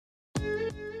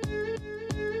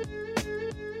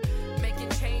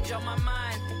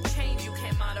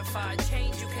personified.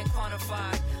 Change you can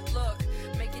quantify. Look,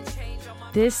 making change on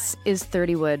my This is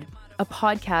 30 Wood, a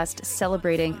podcast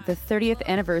celebrating the 30th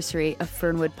anniversary of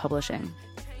Fernwood Publishing.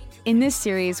 In this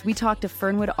series, we talk to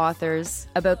Fernwood authors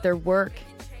about their work,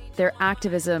 their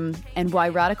activism, and why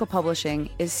radical publishing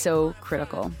is so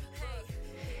critical.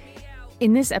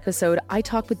 In this episode, I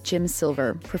talk with Jim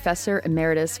Silver, Professor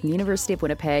Emeritus from the University of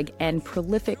Winnipeg and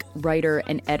prolific writer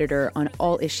and editor on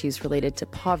all issues related to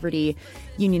poverty,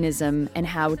 unionism, and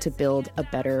how to build a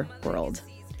better world.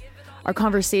 Our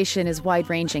conversation is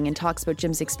wide-ranging and talks about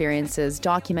Jim's experiences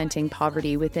documenting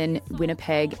poverty within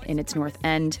Winnipeg in its North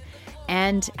End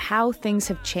and how things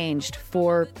have changed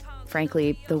for,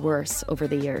 frankly, the worse over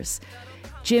the years.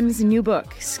 Jim's new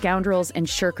book, Scoundrels and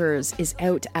Shirkers, is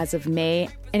out as of May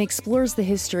and explores the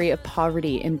history of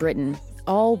poverty in Britain,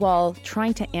 all while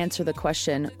trying to answer the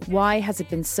question, why has it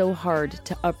been so hard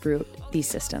to uproot these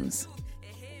systems?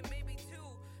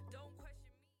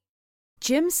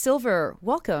 Jim Silver,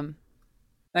 welcome.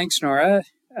 Thanks, Nora.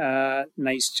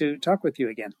 Nice to talk with you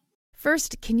again.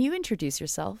 First, can you introduce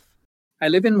yourself? I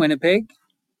live in Winnipeg.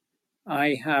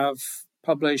 I have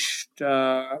published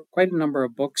quite a number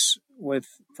of books with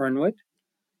Fernwood.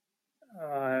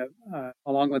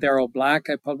 Along with Errol Black,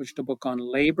 I published a book on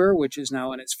labor, which is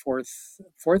now in its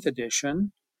fourth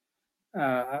edition.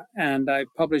 And I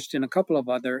published in a couple of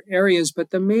other areas,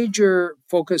 but the major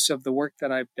focus of the work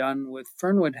that I've done with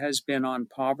Fernwood has been on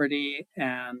poverty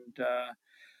and,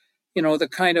 the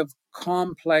kind of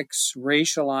complex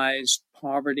racialized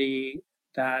poverty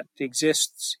that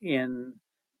exists in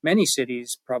many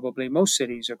cities, probably most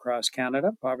cities across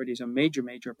Canada. Poverty is a major,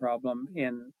 major problem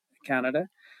in Canada.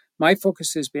 My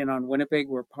focus has been on Winnipeg,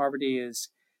 where poverty is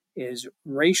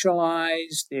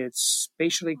racialized, it's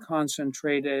spatially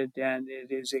concentrated, and it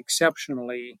is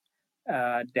exceptionally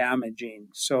damaging.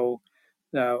 So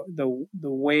the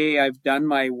way I've done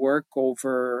my work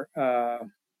over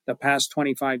the past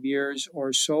 25 years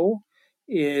or so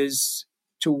is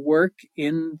to work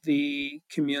in the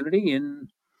community, in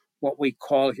what we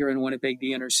call here in Winnipeg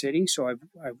the inner city. So I've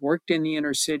worked in the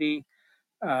inner city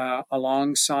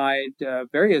alongside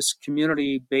various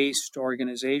community-based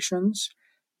organizations,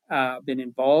 been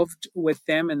involved with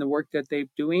them in the work that they're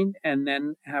doing, and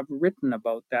then have written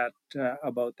about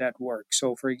that work.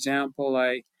 So, for example,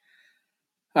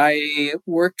 I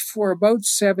worked for about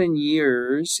 7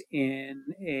 years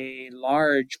in a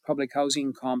large public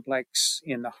housing complex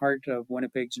in the heart of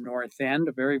Winnipeg's North End,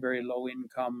 a very, very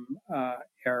low-income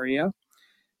area.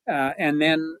 And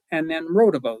then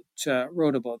wrote about that.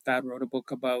 Wrote a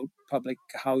book about public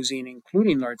housing,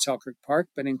 including Lord Selkirk Park,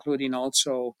 but including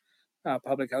also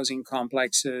public housing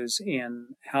complexes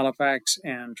in Halifax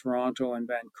and Toronto and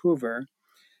Vancouver.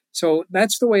 So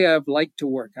that's the way I've liked to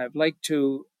work. I've liked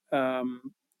to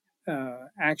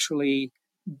actually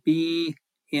be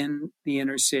in the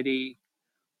inner city,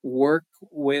 work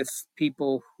with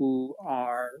people who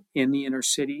are in the inner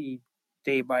city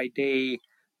day by day,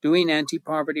 doing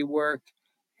anti-poverty work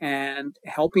and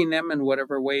helping them in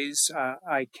whatever ways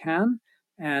I can,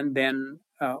 and then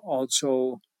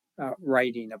also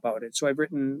writing about it. So I've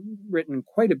written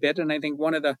quite a bit, and I think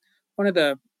one of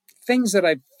the things that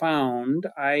I've found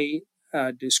I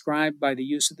describe by the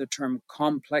use of the term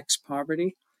complex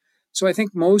poverty. So I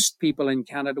think most people in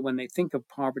Canada, when they think of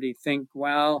poverty, think,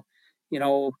 well,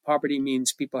 poverty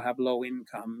means people have low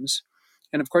incomes,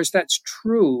 and of course that's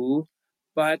true.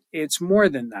 But it's more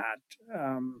than that.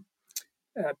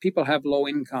 People have low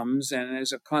incomes, and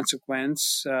as a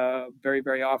consequence, very,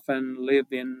 very often live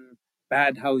in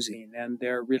bad housing. And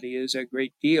there really is a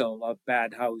great deal of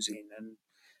bad housing. And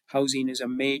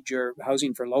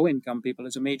housing for low-income people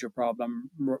is a major problem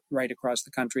right across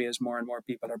the country as more and more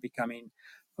people are becoming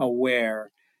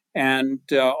aware. And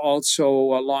also,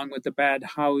 along with the bad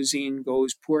housing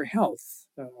goes poor health.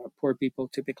 Poor people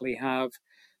typically have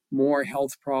more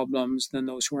health problems than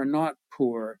those who are not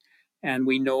poor. And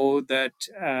we know that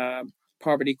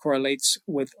poverty correlates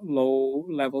with low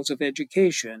levels of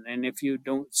education. And if you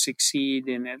don't succeed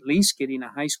in at least getting a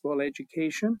high school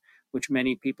education, which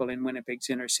many people in Winnipeg's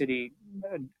inner city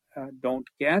don't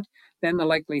get, then the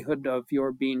likelihood of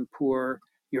your being poor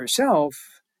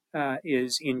yourself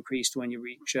is increased when you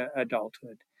reach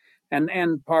adulthood.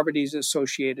 And poverty is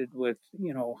associated with,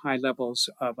 high levels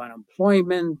of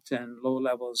unemployment and low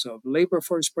levels of labor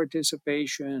force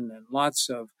participation and lots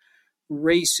of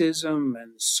racism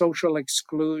and social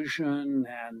exclusion.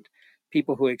 And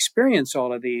people who experience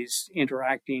all of these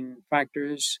interacting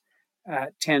factors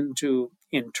tend to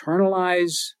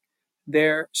internalize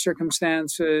their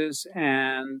circumstances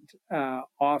and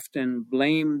often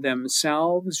blame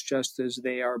themselves just as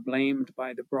they are blamed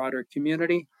by the broader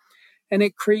community. and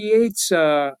it creates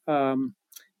a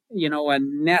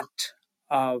net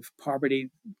of poverty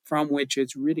from which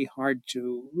it's really hard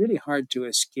to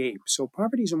escape. So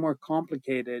poverty is a more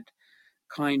complicated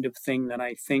kind of thing than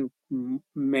I think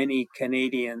many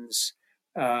Canadians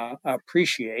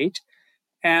appreciate.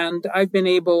 And I've been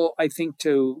able, I think,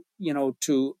 to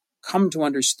come to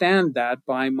understand that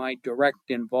by my direct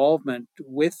involvement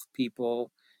with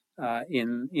people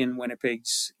in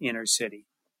Winnipeg's inner city.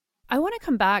 I want to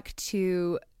come back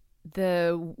to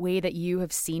the way that you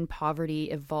have seen poverty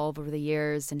evolve over the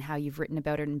years and how you've written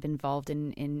about it and been involved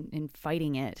in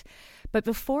fighting it. But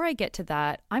before I get to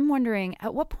that, I'm wondering,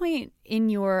 at what point in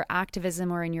your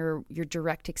activism or in your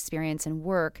direct experience and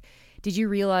work did you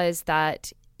realize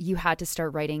that you had to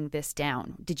start writing this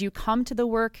down? Did you come to the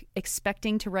work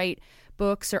expecting to write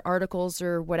books or articles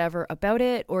or whatever about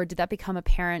it, or did that become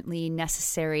apparently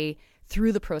necessary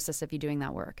through the process of you doing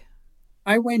that work?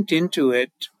 I went into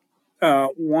it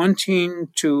wanting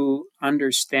to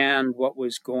understand what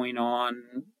was going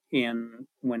on in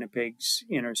Winnipeg's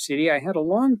inner city. I had a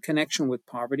long connection with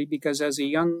poverty because as a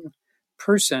young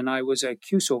person, I was a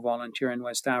CUSO volunteer in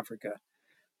West Africa.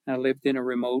 I lived in a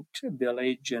remote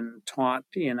village and taught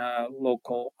in a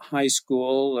local high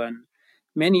school, and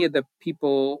many of the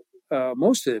people,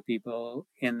 most of the people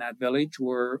in that village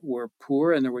were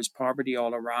poor, and there was poverty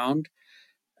all around.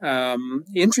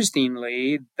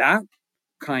 Interestingly, that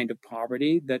kind of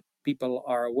poverty that people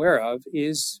are aware of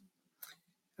is,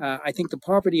 I think, the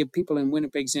poverty of people in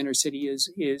Winnipeg's inner city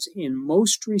is in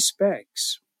most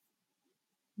respects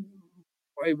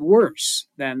worse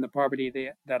than the poverty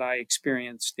that I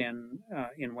experienced in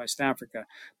West Africa.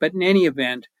 But in any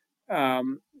event,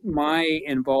 my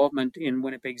involvement in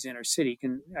Winnipeg's inner city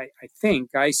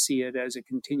I see it as a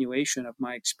continuation of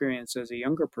my experience as a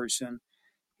younger person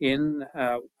in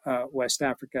West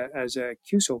Africa as a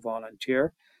CUSO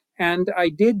volunteer. And I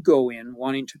did go in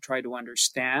wanting to try to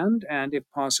understand and, if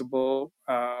possible,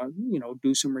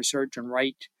 do some research and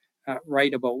write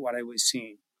about what I was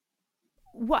seeing.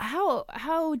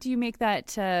 How do you make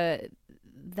that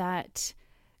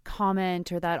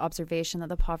comment or that observation that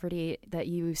the poverty that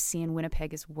you see in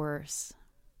Winnipeg is worse?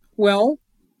 Well,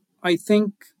 I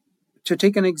think, to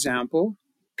take an example,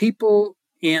 people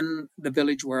in the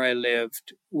village where I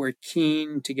lived were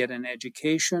keen to get an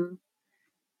education,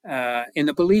 in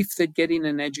the belief that getting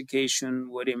an education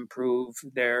would improve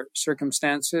their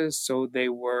circumstances. So they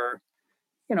were,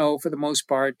 for the most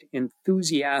part,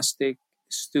 enthusiastic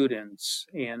students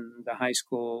in the high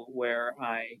school where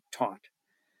I taught.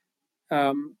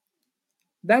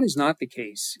 That is not the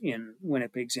case in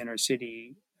Winnipeg's inner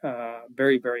city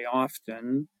very, very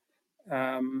often.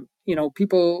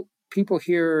 People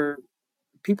here,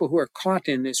 people who are caught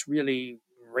in this really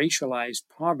racialized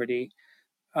poverty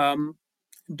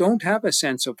don't have a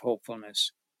sense of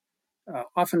hopefulness.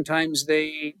 Oftentimes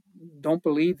they don't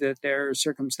believe that their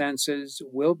circumstances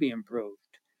will be improved.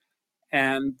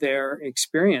 And their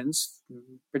experience,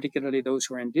 particularly those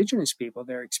who are Indigenous people,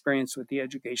 their experience with the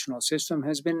educational system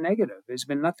has been negative, has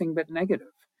been nothing but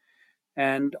negative.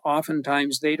 And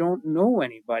oftentimes they don't know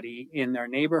anybody in their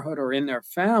neighborhood or in their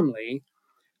family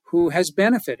who has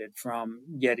benefited from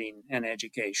getting an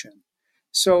education.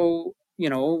 So,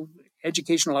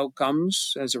 educational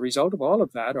outcomes as a result of all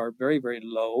of that are very, very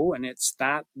low, and it's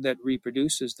that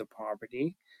reproduces the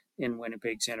poverty in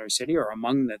Winnipeg's inner city, or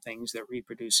among the things that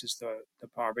reproduces the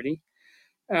poverty.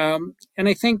 And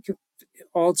I think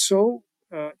also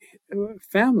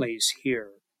families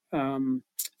here. Many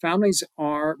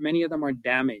of them are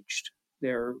damaged.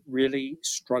 They're really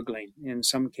struggling. In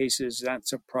some cases,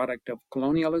 that's a product of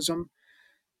colonialism.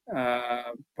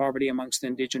 Poverty amongst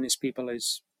Indigenous people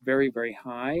is very, very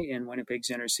high in Winnipeg's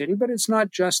inner city, but it's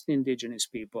not just Indigenous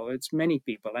people, it's many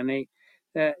people. And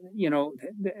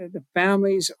the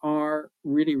families are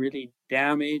really, really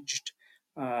damaged.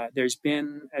 There's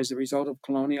been, as a result of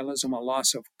colonialism, a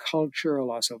loss of culture, a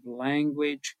loss of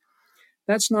language.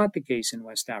 That's not the case in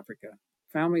West Africa.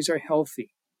 Families are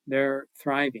healthy. They're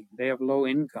thriving. They have low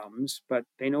incomes, but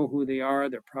they know who they are.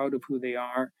 They're proud of who they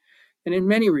are. And in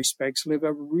many respects, live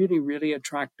a really, really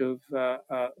attractive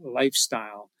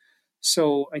lifestyle.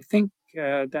 So I think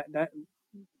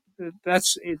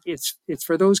it's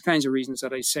for those kinds of reasons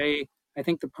that I say I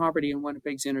think the poverty in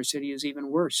Winnipeg's inner city is even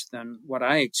worse than what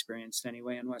I experienced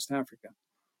anyway in West Africa.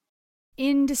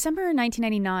 In December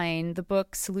 1999, the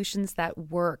book Solutions That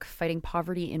Work, Fighting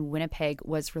Poverty in Winnipeg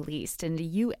was released, and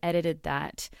you edited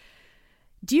that.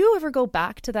 Do you ever go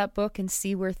back to that book and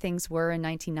see where things were in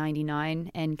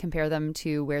 1999 and compare them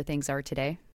to where things are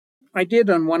today? I did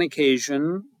on one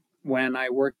occasion when I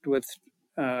worked with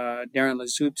Darren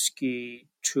Lazubski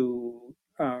to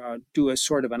do a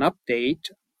sort of an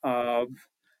update of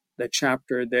the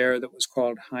chapter there that was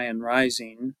called High and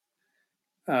Rising.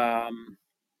 But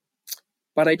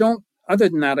I don't, other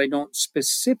than that, I don't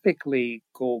specifically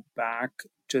go back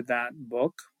to that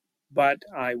book. But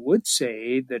I would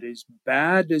say that as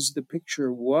bad as the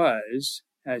picture was,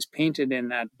 as painted in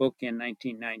that book in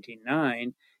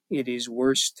 1999, it is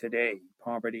worse today.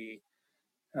 Poverty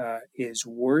is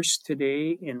worse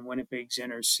today in Winnipeg's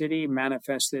inner city,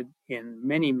 manifested in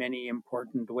many, many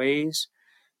important ways,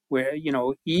 where,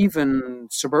 even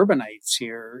suburbanites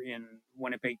here in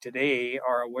Winnipeg today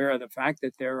are aware of the fact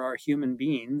that there are human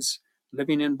beings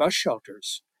living in bus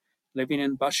shelters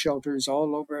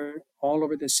all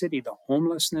over the city. The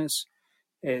homelessness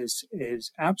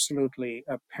is absolutely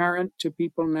apparent to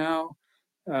people now.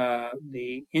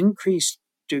 The increased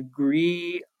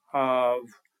degree of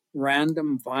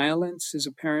random violence is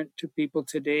apparent to people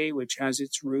today, which has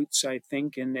its roots, I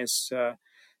think, in this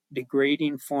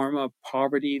degrading form of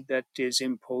poverty that is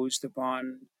imposed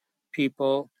upon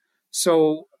people.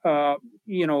 So, I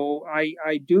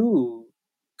do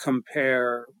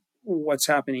compare what's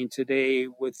happening today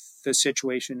with the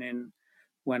situation in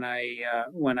when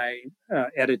I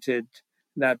edited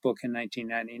that book in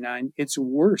 1999. It's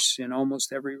worse in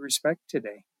almost every respect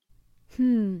today.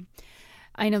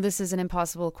 I know this is an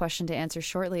impossible question to answer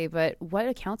shortly, but what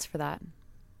accounts for that?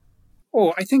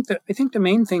 Oh, I think the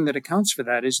main thing that accounts for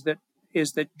that is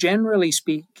that generally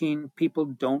speaking, people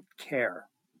don't care.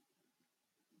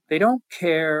 They don't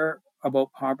care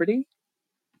about poverty,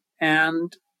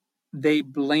 and they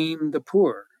blame the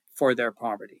poor for their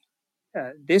poverty.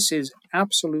 This is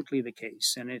absolutely the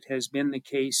case, and it has been the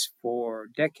case for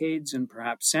decades and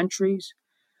perhaps centuries.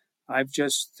 I've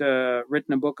just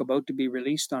written a book about to be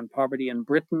released on poverty in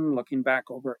Britain, looking back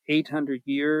over 800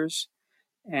 years.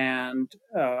 And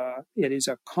it is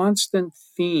a constant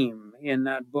theme in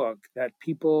that book that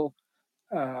people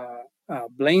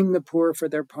blame the poor for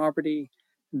their poverty.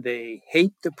 They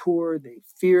hate the poor. They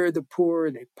fear the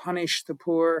poor. They punish the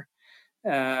poor.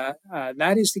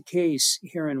 That is the case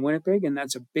here in Winnipeg, and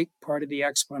that's a big part of the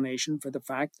explanation for the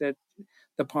fact that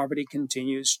the poverty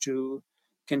continues to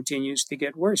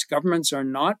get worse. Governments are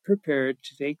not prepared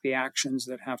to take the actions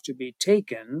that have to be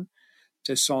taken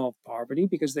to solve poverty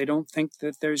because they don't think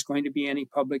that there's going to be any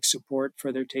public support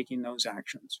for their taking those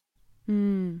actions.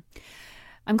 I'm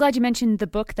glad you mentioned the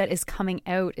book that is coming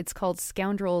out. It's called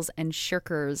Scoundrels and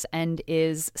Shirkers and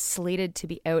is slated to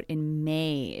be out in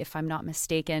May, if I'm not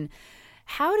mistaken.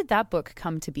 How did that book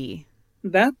come to be?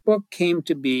 That book came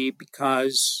to be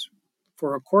because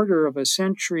for a quarter of a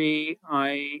century,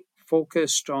 I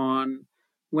focused on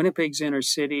Winnipeg's inner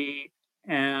city,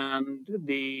 and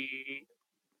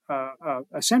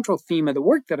a central theme of the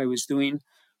work that I was doing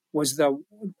was the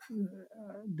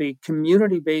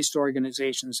community-based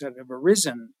organizations that have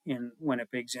arisen in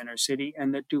Winnipeg's inner city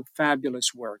and that do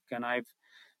fabulous work. And I've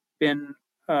been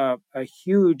a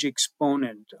huge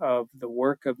exponent of the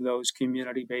work of those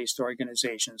community-based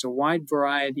organizations, a wide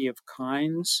variety of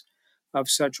kinds of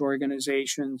such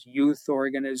organizations: youth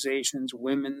organizations,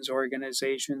 women's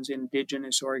organizations,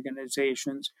 indigenous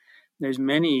organizations. There's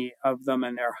many of them,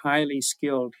 and they're highly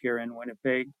skilled here in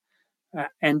Winnipeg.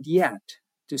 And yet,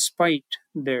 despite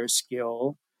their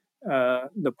skill,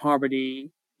 the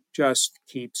poverty just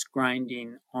keeps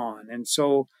grinding on. And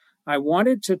so I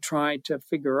wanted to try to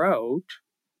figure out,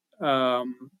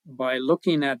 by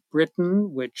looking at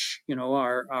Britain, which,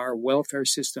 our welfare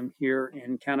system here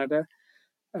in Canada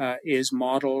is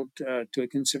modeled to a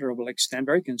considerable extent,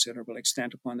 very considerable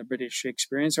extent, upon the British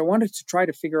experience. I wanted to try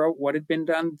to figure out what had been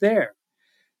done there.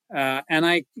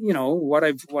 And what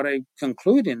I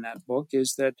conclude in that book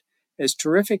is that as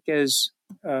terrific as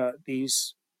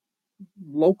these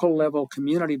local level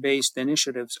community-based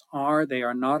initiatives are, they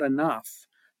are not enough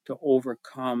to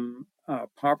overcome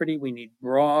poverty. We need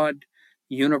broad,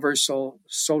 universal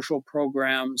social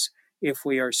programs if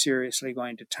we are seriously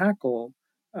going to tackle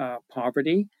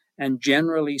poverty. And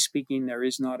generally speaking, there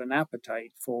is not an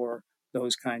appetite for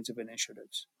those kinds of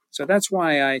initiatives. So that's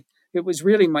why it was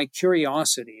really my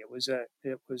curiosity.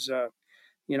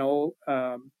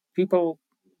 People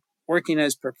working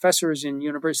as professors in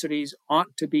universities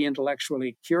ought to be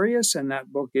intellectually curious, and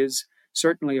that book is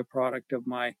certainly a product of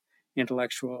my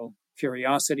intellectual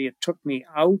curiosity. It took me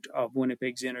out of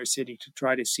Winnipeg's inner city to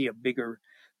try to see a bigger,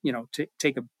 to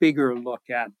take a bigger look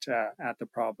at the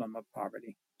problem of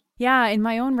poverty. Yeah, in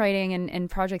my own writing and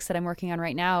projects that I'm working on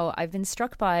right now, I've been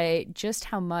struck by just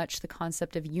how much the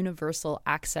concept of universal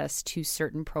access to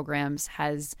certain programs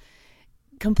has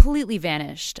completely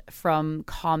vanished from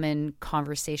common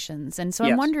conversations. And so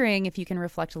I'm Yes. wondering if you can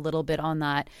reflect a little bit on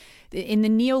that. In the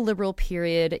neoliberal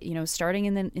period, starting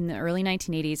in the early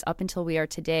 1980s up until we are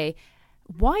today,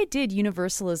 why did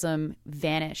universalism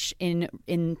vanish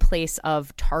in place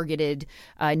of targeted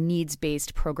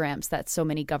needs-based programs that so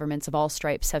many governments of all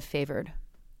stripes have favored?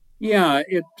 Yeah,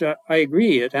 I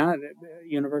agree.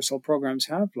 Universal programs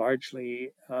have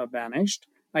largely vanished.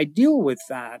 I deal with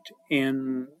that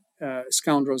in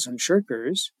Scoundrels and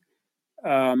Shirkers.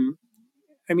 Um,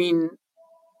 I mean,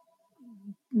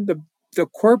 the the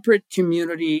corporate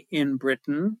community in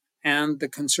Britain and the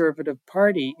Conservative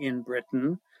Party in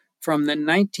Britain from the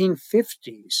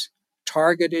 1950s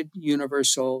targeted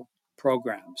universal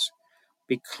programs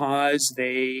because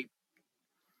they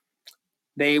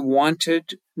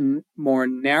wanted more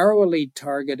narrowly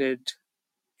targeted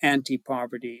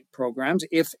anti-poverty programs,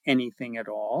 if anything at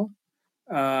all.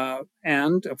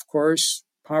 And of course,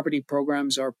 poverty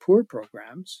programs are poor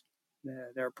programs.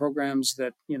 They're programs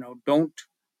that don't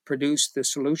produce the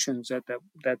solutions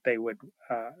that they would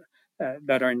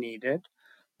that are needed.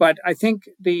 But I think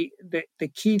the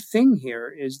key thing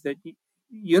here is that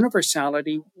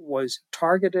universality was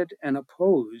targeted and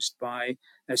opposed by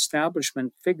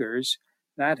establishment figures.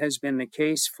 That has been the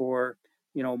case for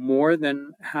more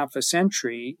than half a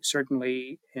century,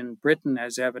 certainly in Britain,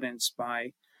 as evidenced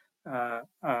by uh,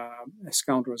 uh,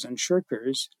 Scoundrels and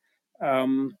Shirkers.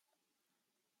 Um,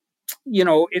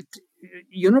 it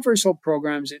universal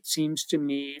programs, it seems to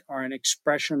me, are an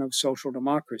expression of social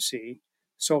democracy.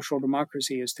 Social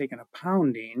democracy has taken a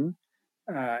pounding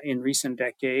in recent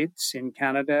decades in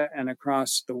Canada and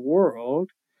across the world.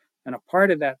 And a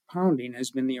part of that pounding has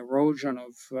been the erosion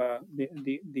of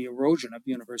the erosion of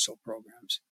universal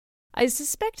programs. I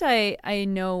suspect I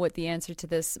know what the answer to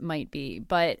this might be,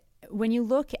 but when you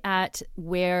look at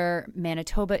where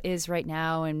Manitoba is right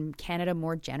now and Canada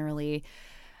more generally,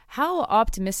 how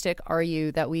optimistic are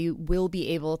you that we will be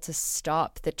able to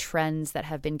stop the trends that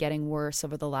have been getting worse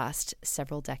over the last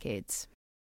several decades?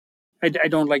 I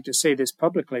don't like to say this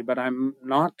publicly, but I'm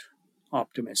not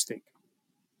optimistic.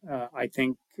 I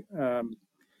think,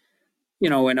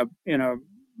 in a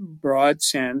broad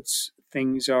sense,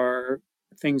 things are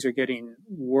getting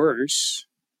worse.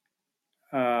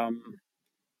 Um,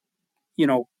 you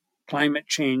know, Climate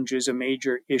change is a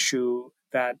major issue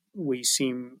that we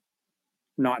seem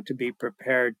not to be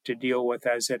prepared to deal with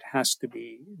as it has to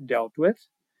be dealt with.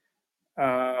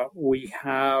 We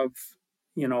have,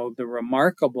 the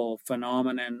remarkable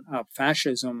phenomenon of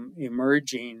fascism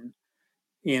emerging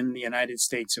in the United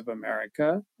States of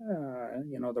America.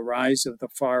 The rise of the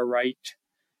far right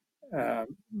uh,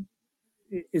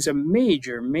 is a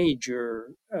major,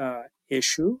 major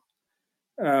issue.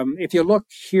 If you look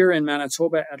here in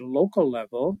Manitoba at a local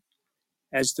level,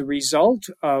 as the result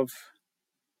of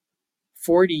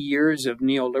 40 years of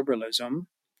neoliberalism,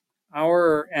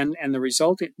 and the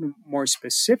result more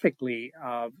specifically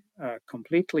of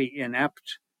completely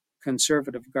inept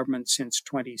conservative government since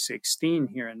 2016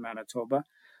 here in Manitoba,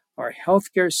 our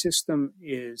healthcare system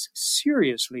is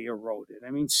seriously eroded.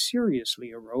 I mean, seriously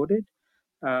eroded.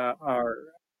 Our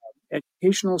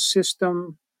educational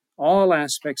system, all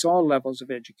aspects, all levels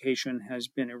of education has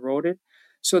been eroded.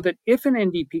 So that if an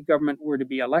NDP government were to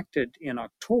be elected in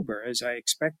October, as I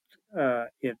expect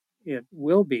it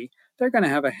will be, they're going to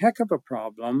have a heck of a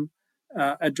problem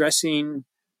addressing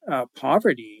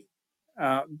poverty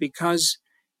because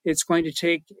it's going to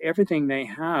take everything they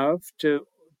have to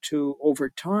over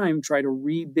time try to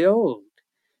rebuild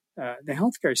the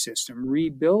healthcare system,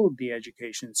 rebuild the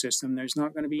education system. There's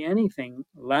not going to be anything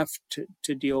left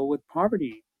to deal with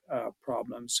poverty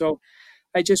problems. So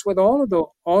with all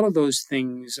of those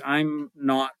things, I'm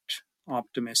not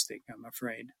optimistic, I'm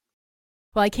afraid.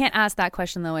 Well, I can't ask that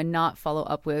question, though, and not follow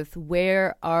up with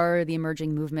where are the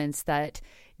emerging movements that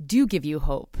do give you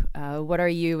hope? What are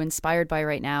you inspired by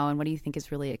right now, and what do you think is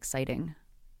really exciting?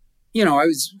 I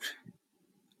was,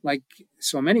 like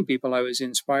so many people, I was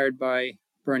inspired by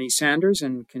Bernie Sanders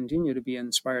and continue to be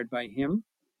inspired by him.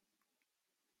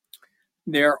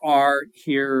 There are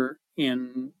here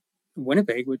in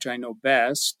Winnipeg, which I know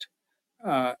best,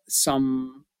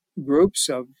 some groups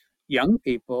of young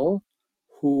people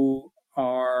who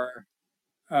are,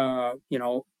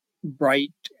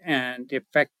 bright and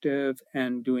effective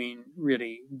and doing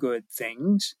really good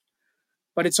things.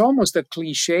 But it's almost a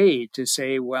cliche to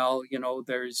say, well,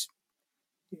 there's,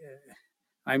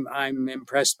 I'm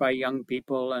impressed by young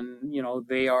people, and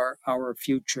they are our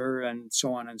future, and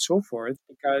so on and so forth,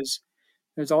 because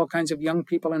There's all kinds of young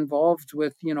people involved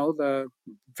with, the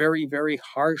very, very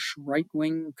harsh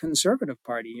right-wing Conservative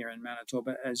Party here in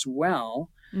Manitoba as well.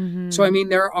 So, I Mm-hmm. mean,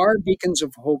 there are beacons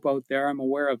of hope out there. I'm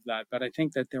aware of that, but I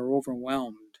think that they're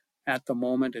overwhelmed at the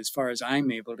moment, as far as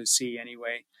I'm able to see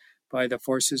anyway, by the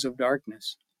forces of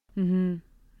darkness. Mm-hmm.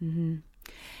 Mm-hmm.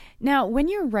 Now, when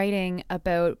you're writing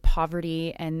about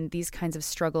poverty and these kinds of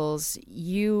struggles,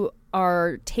 you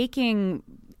are taking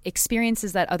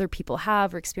experiences that other people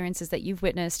have or experiences that you've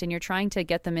witnessed, and you're trying to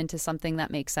get them into something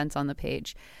that makes sense on the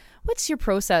page. What's your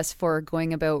process for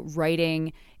going about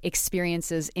writing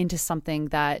experiences into something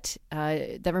that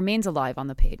remains alive on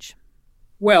the page?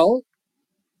 Well,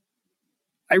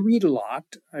 I read a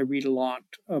lot. I read a lot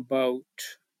about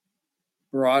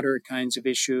broader kinds of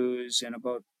issues and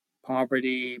about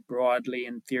poverty broadly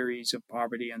and theories of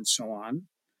poverty and so on.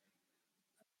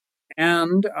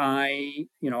 And I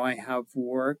have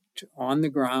worked on the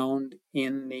ground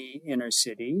in the inner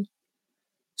city.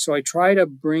 So I try to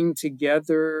bring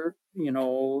together,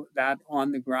 that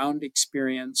on the ground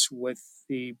experience with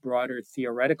the broader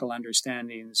theoretical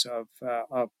understandings of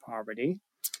poverty.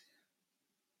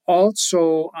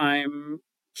 Also, I'm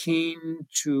keen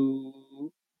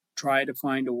to try to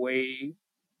find a way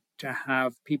to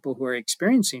have people who are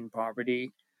experiencing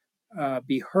poverty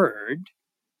be heard,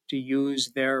 to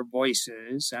use their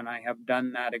voices. And I have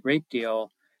done that a great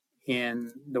deal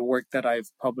in the work that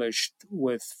I've published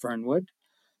with Fernwood.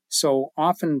 So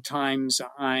oftentimes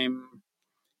I'm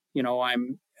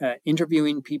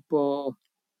interviewing people,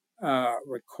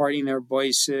 recording their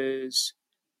voices,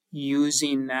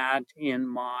 using that in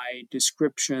my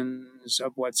descriptions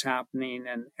of what's happening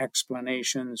and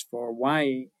explanations for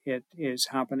why it is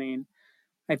happening.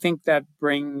 I think that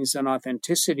brings an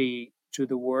authenticity to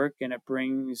the work, and it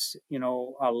brings,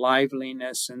 a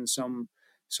liveliness and some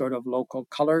sort of local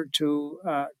color to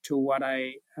what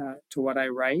I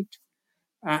write.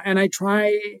 And I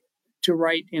try to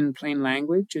write in plain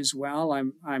language as well.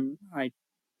 I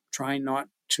try not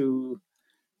to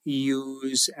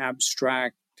use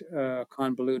abstract,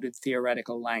 convoluted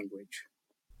theoretical language.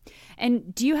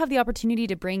 And do you have the opportunity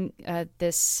to bring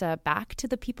this back to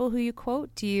the people who you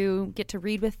quote? Do you get to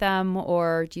read with them,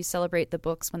 or do you celebrate the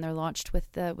books when they're launched with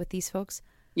these folks?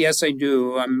 Yes, I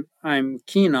do. I'm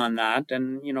keen on that,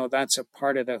 and that's a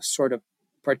part of the sort of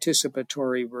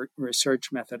participatory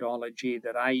research methodology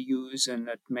that I use, and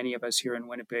that many of us here in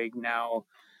Winnipeg now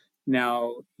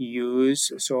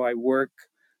use. So I work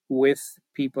with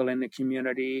people in the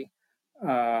community.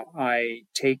 I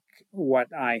take what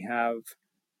I have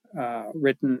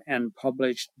written and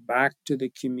published back to the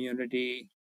community.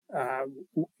 Uh,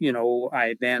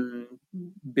 I then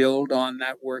build on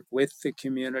that work with the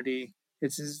community.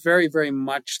 It's very, very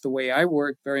much the way I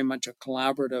work, very much a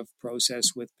collaborative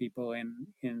process with people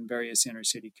in various inner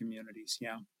city communities.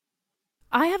 Yeah.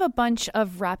 I have a bunch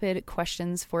of rapid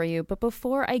questions for you, but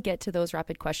before I get to those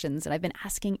rapid questions, and I've been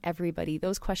asking everybody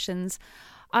those questions,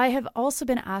 I have also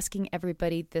been asking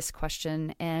everybody this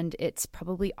question, and it's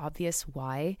probably obvious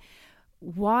why.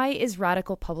 Why is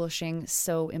radical publishing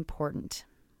so important?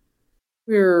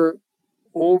 We're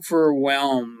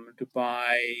overwhelmed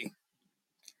by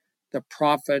the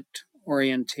profit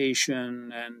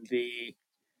orientation and the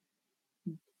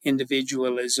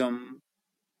individualism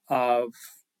of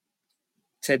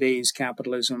today's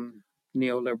capitalism,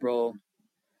 neoliberal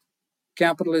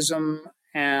capitalism,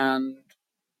 and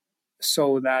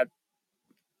so that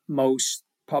most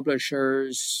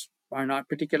publishers are not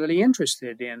particularly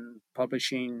interested in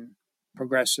publishing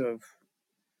progressive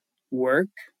work.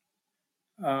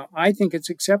 I think it's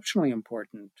exceptionally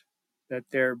important that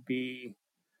there be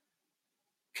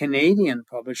Canadian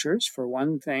publishers, for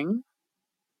one thing,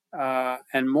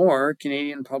 and more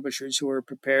Canadian publishers who are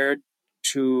prepared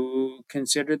to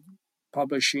consider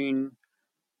publishing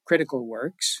critical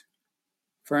works.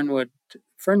 Fernwood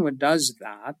Fernwood does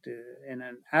that in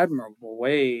an admirable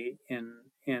way,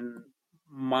 in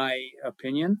my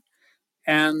opinion.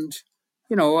 And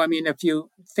I mean, if you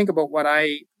think about what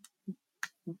I've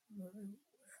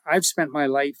spent my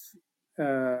life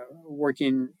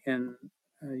working in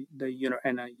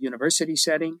in a university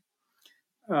setting.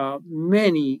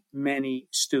 Many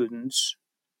students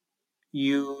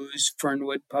use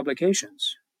Fernwood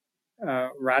publications,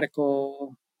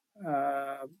 radical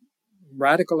uh,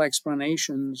 radical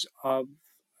explanations of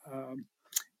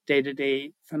day to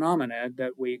day phenomena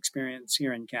that we experience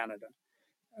here in Canada.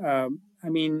 I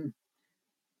mean,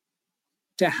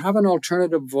 to have an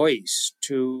alternative voice,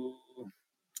 to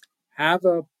have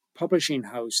a publishing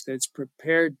house that's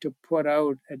prepared to put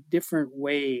out a different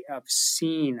way of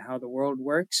seeing how the world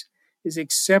works is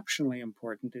exceptionally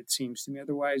important, it seems to me.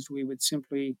 Otherwise, we would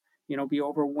simply, be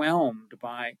overwhelmed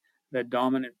by the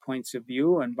dominant points of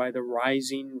view and by the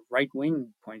rising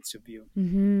right-wing points of view.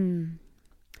 Mm-hmm.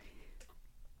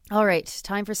 All right,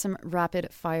 time for some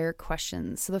rapid fire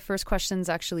questions. So the first question is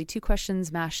actually 2 questions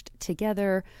mashed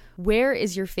together. Where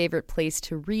is your favorite place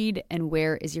to read, and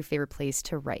where is your favorite place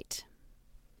to write?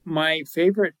 My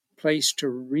favorite place to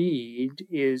read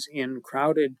is in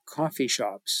crowded coffee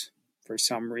shops for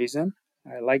some reason.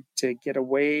 I like to get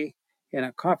away in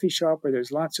a coffee shop where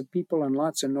there's lots of people and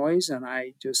lots of noise, and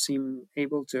I just seem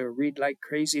able to read like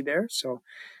crazy there. So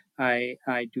I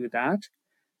do that.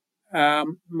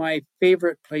 My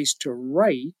favorite place to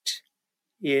write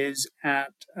is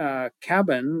at a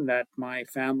cabin that my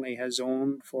family has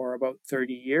owned for about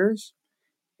 30 years.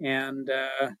 And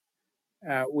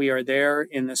we are there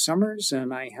in the summers,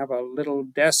 and I have a little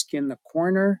desk in the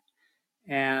corner,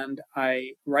 and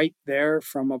I write there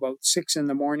from about 6 in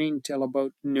the morning till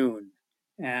about noon.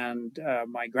 And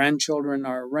my grandchildren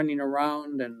are running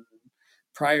around, and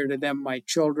prior to them, my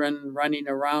children running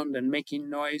around and making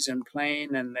noise and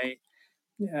playing, and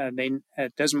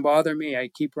it doesn't bother me. I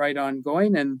keep right on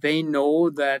going, and they know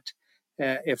that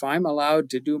if I'm allowed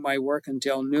to do my work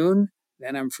until noon,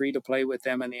 then I'm free to play with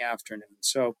them in the afternoon.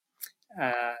 So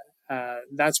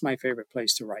that's my favorite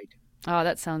place to write. Oh,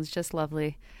 that sounds just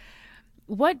lovely.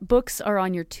 What books are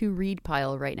on your to-read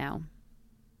pile right now?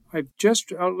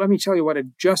 Let me tell you what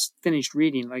I've just finished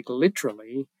reading, like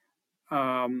literally.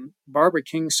 Barbara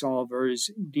Kingsolver's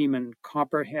Demon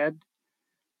Copperhead,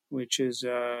 which is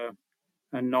a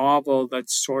novel that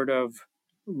sort of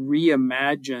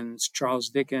reimagines Charles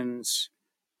Dickens'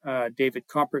 David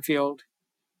Copperfield.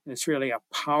 It's really a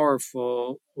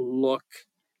powerful look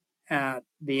at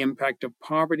the impact of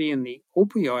poverty and the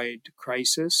opioid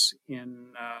crisis in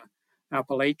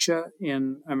Appalachia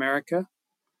in America.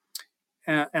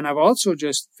 And I've also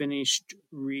just finished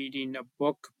reading a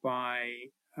book by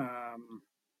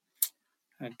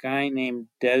a guy named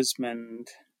Desmond.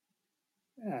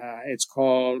 It's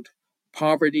called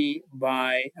Poverty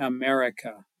by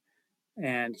America.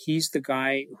 And he's the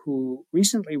guy who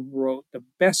recently wrote the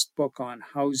best book on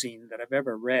housing that I've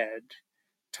ever read,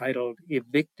 titled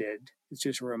Evicted. It's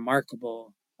just a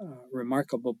remarkable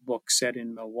book set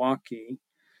in Milwaukee.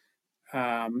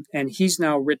 And he's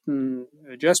now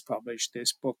just published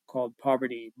this book called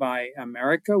Poverty by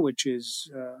America, which is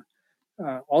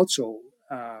also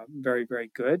very, very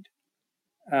good.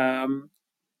 And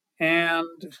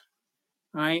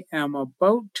I am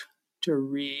about to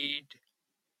read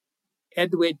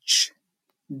Edwidge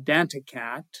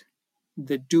Danticat,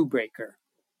 The Dewbreaker.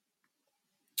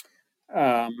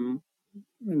 I'm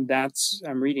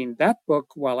reading that book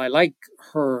while I like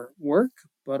her work,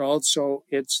 but also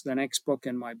it's the next book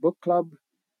in my book club.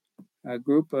 A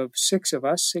group of 6 of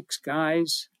us, 6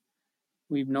 guys.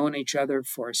 We've known each other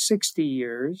for 60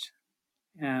 years,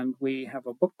 and we have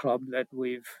a book club that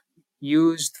we've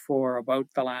used for about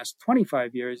the last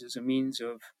 25 years as a means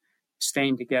of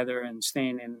staying together and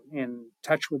staying in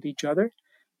touch with each other.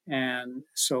 And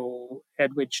so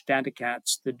Edwidge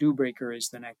Danticat's The Dewbreaker is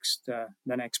the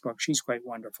next book. She's quite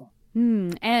wonderful.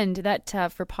 And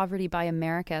that for Poverty by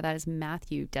America, that is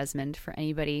Matthew Desmond, for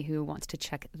anybody who wants to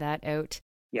check that out.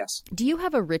 Yes. Do you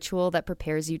have a ritual that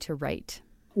prepares you to write?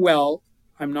 Well,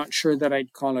 I'm not sure that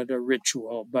I'd call it a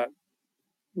ritual, but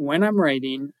when I'm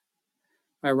writing,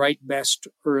 I write best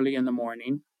early in the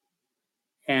morning,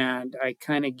 and I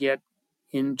kind of get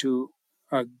into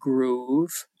a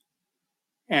groove.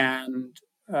 And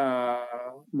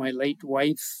my late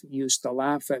wife used to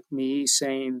laugh at me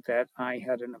saying that I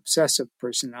had an obsessive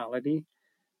personality.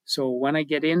 So when I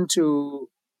get into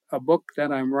a book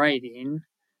that I'm writing,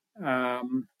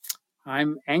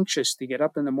 I'm anxious to get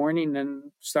up in the morning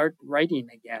and start writing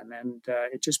again. And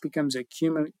it just becomes a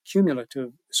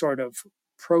cumulative sort of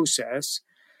process.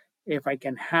 If I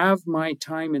can have my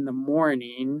time in the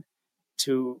morning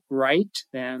to write,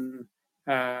 then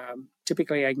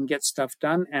typically I can get stuff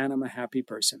done, and I'm a happy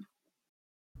person.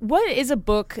 What is a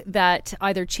book that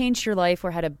either changed your life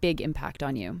or had a big impact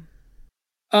on you?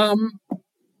 I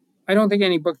don't think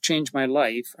any book changed my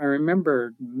life. I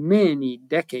remember many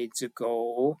decades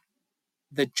ago,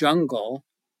 The Jungle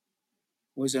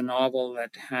was a novel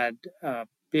that had a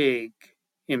big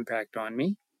impact on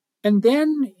me. And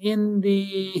then in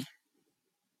the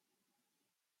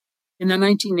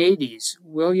 1980s,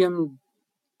 William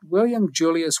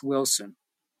Julius Wilson,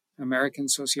 American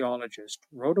sociologist,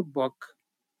 wrote a book.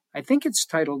 I think it's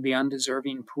titled The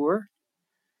Undeserving Poor.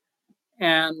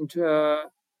 And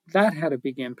that had a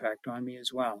big impact on me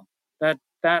as well. That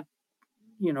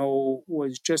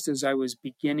was just as I was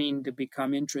beginning to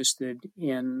become interested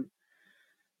in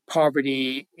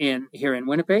poverty here in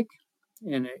Winnipeg.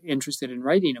 interested in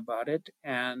writing about it.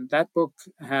 And that book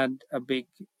had a big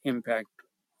impact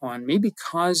on me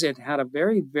because it had a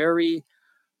very, very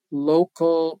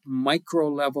local, micro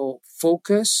level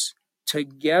focus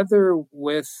together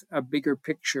with a bigger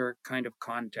picture kind of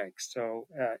context. So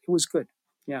it was good.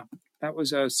 Yeah, that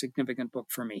was a significant book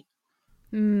for me.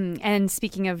 And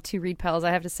speaking of to-read piles,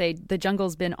 I have to say The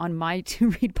Jungle's been on my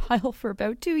to-read pile for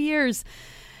about 2 years.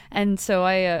 And so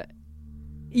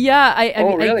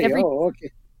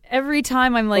every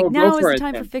time I'm like, now is the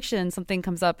time for fiction, something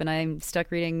comes up and I'm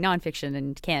stuck reading nonfiction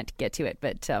and can't get to it.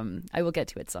 But I will get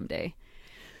to it someday.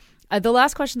 The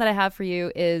last question that I have for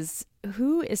you is,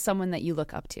 who is someone that you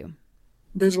look up to?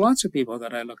 There's lots of people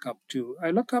that I look up to.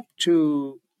 I look up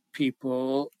to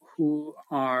people who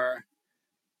are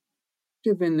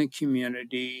active in the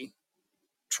community,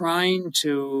 trying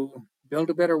to build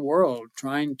a better world,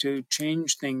 trying to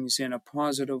change things in a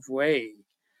positive way.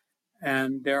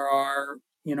 And there are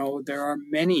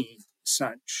many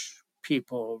such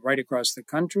people right across the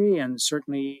country and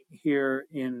certainly here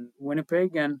in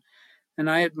Winnipeg. And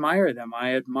I admire them.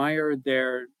 I admire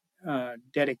their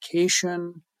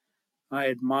dedication. I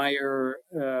admire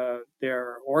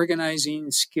their organizing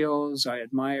skills. I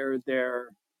admire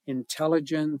their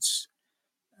intelligence.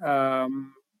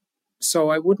 So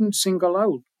I wouldn't single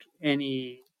out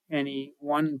any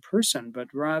one person,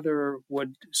 but rather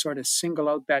would sort of single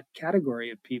out that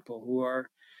category of people who are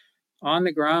on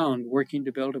the ground working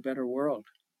to build a better world.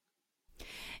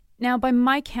 Now, by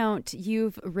my count,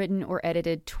 you've written or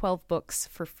edited 12 books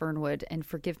for Fernwood, and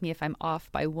forgive me if I'm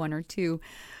off by one or two.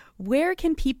 Where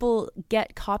can people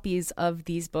get copies of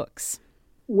these books?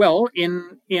 Well,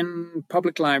 in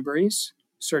public libraries,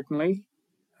 certainly,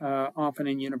 often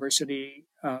in university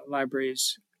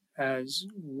libraries as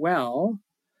well.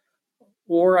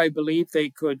 Or I believe they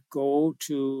could go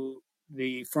to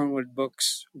the Fernwood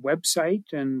Books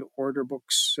website and order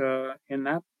books in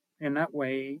that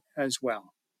way as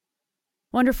well.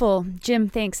 Wonderful. Jim,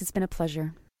 thanks. It's been a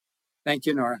pleasure. Thank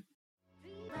you, Nora.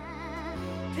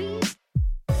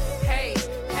 Hey,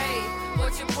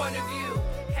 what's your point of view?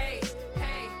 Hey,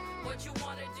 what you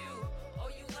want to do? Oh,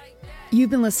 you like that? You've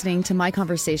been listening to my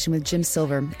conversation with Jim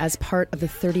Silver as part of the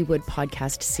 30 Wood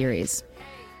podcast series.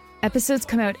 Episodes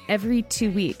come out every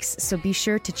 2 weeks, so be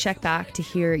sure to check back to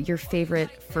hear your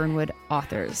favorite Fernwood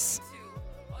authors.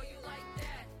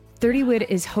 30 Wood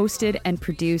is hosted and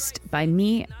produced by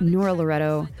me, Nora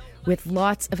Loretto, with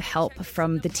lots of help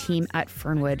from the team at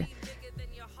Fernwood.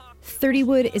 30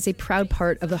 Wood is a proud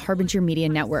part of the Harbinger Media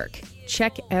Network.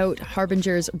 Check out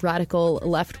Harbinger's radical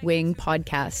left-wing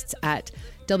podcasts at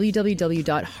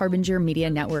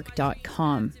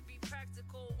www.harbingermedianetwork.com.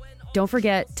 Don't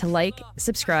forget to like,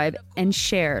 subscribe, and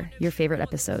share your favorite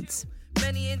episodes.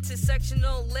 Many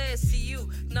intersectional layers to you.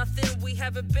 Nothing we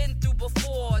haven't been through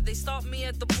before. They stop me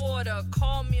at the border,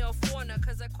 call me a foreigner,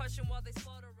 cause I question why they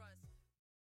slaughter.